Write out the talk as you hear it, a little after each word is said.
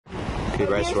Okay,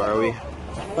 Bryce, where are we?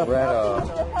 We're at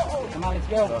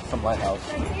some lighthouse.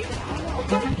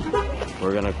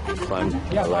 We're gonna climb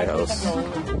the lighthouse.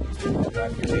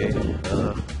 Okay,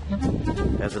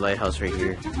 there's a lighthouse right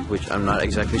here, which I'm not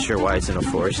exactly sure why it's in a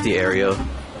foresty area.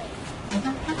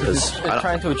 It's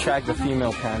trying to attract the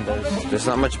female pandas. There's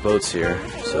not much boats here,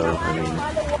 so I mean,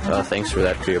 thanks for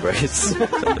that, Clear Bryce,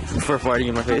 for farting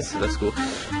in my face. That's cool.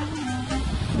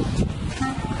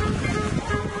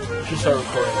 You start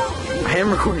recording. I am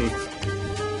recording.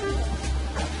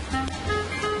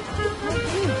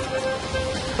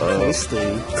 I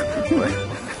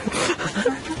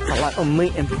like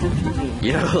meat and protein.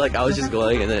 You know, like I was just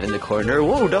going and then in the corner,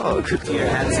 whoa, dog. Your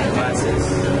hats and glasses,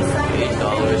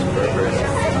 $8 per person.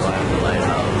 Climb the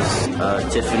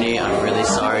lighthouse. Tiffany, I'm really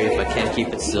sorry if I can't keep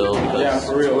it still because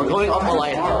for real. we're going up a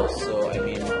lighthouse, so I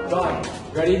mean.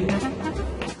 Ready?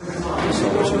 So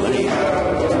much money.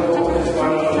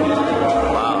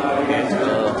 Wow. Okay.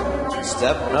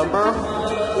 Step number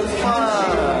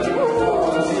 5.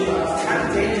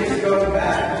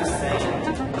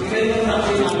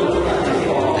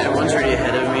 Everyone's already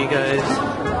ahead of me, guys.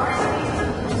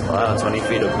 Wow, 20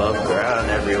 feet above ground,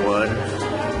 everyone.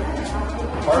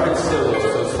 Hard still,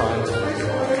 so it's fine.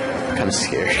 Kind of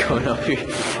scared going up here.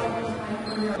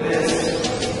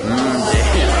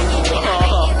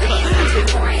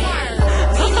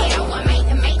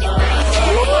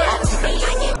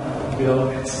 Damn.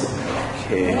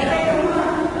 Okay.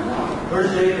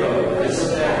 Where's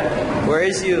Jacob? Where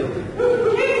is you?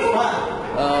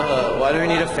 Why do we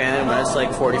need a fan when it's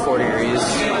like 44 degrees?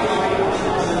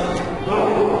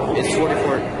 It's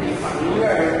 44. I'm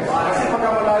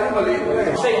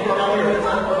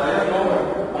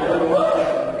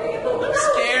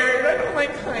scared. I don't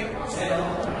like heights.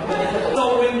 It's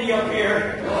so windy up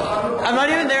here. I'm not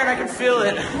even there and I can feel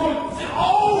it.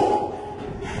 Oh!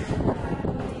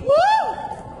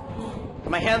 Woo!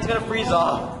 My hand's gonna freeze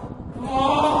off.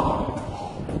 Oh!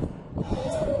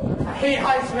 I hate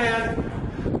heights, man.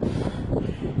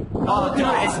 Oh, dude,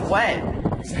 it's wet.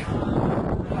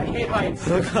 I hate heights.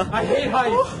 I hate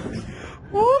heights.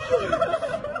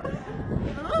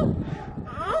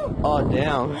 Oh,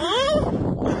 damn.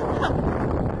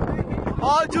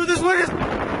 Oh, dude, this wind is...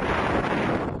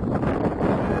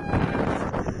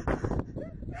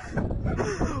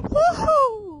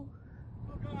 Woohoo!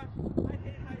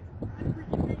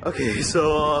 Okay,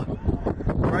 so,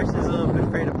 Bryce is a bit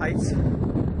afraid of heights.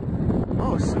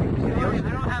 Oh, sweet. I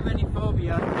don't have any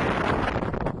phobia.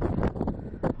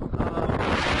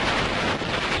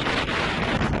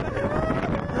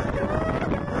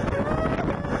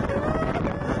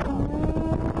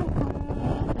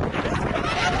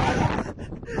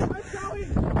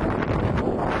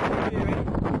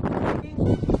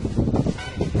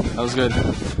 That was good.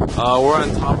 We're on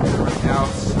top of it right now.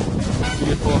 It's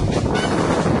beautiful.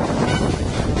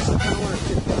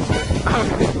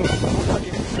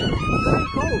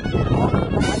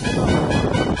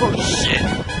 Oh shit!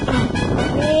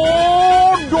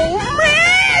 Oh no,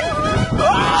 man!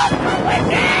 Oh my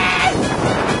God!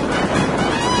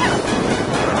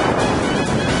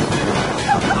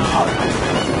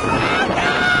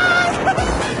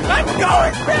 I'm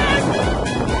going back!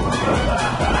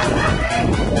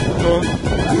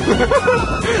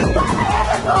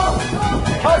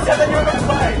 Oh, so then you're gonna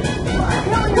fight!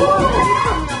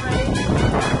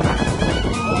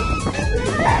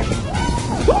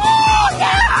 Oh,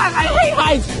 God! I hate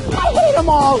heights! I hate them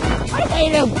all! I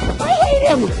hate them! I hate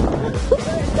them!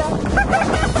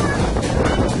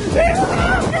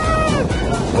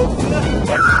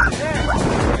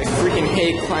 I freaking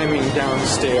hate climbing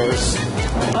downstairs.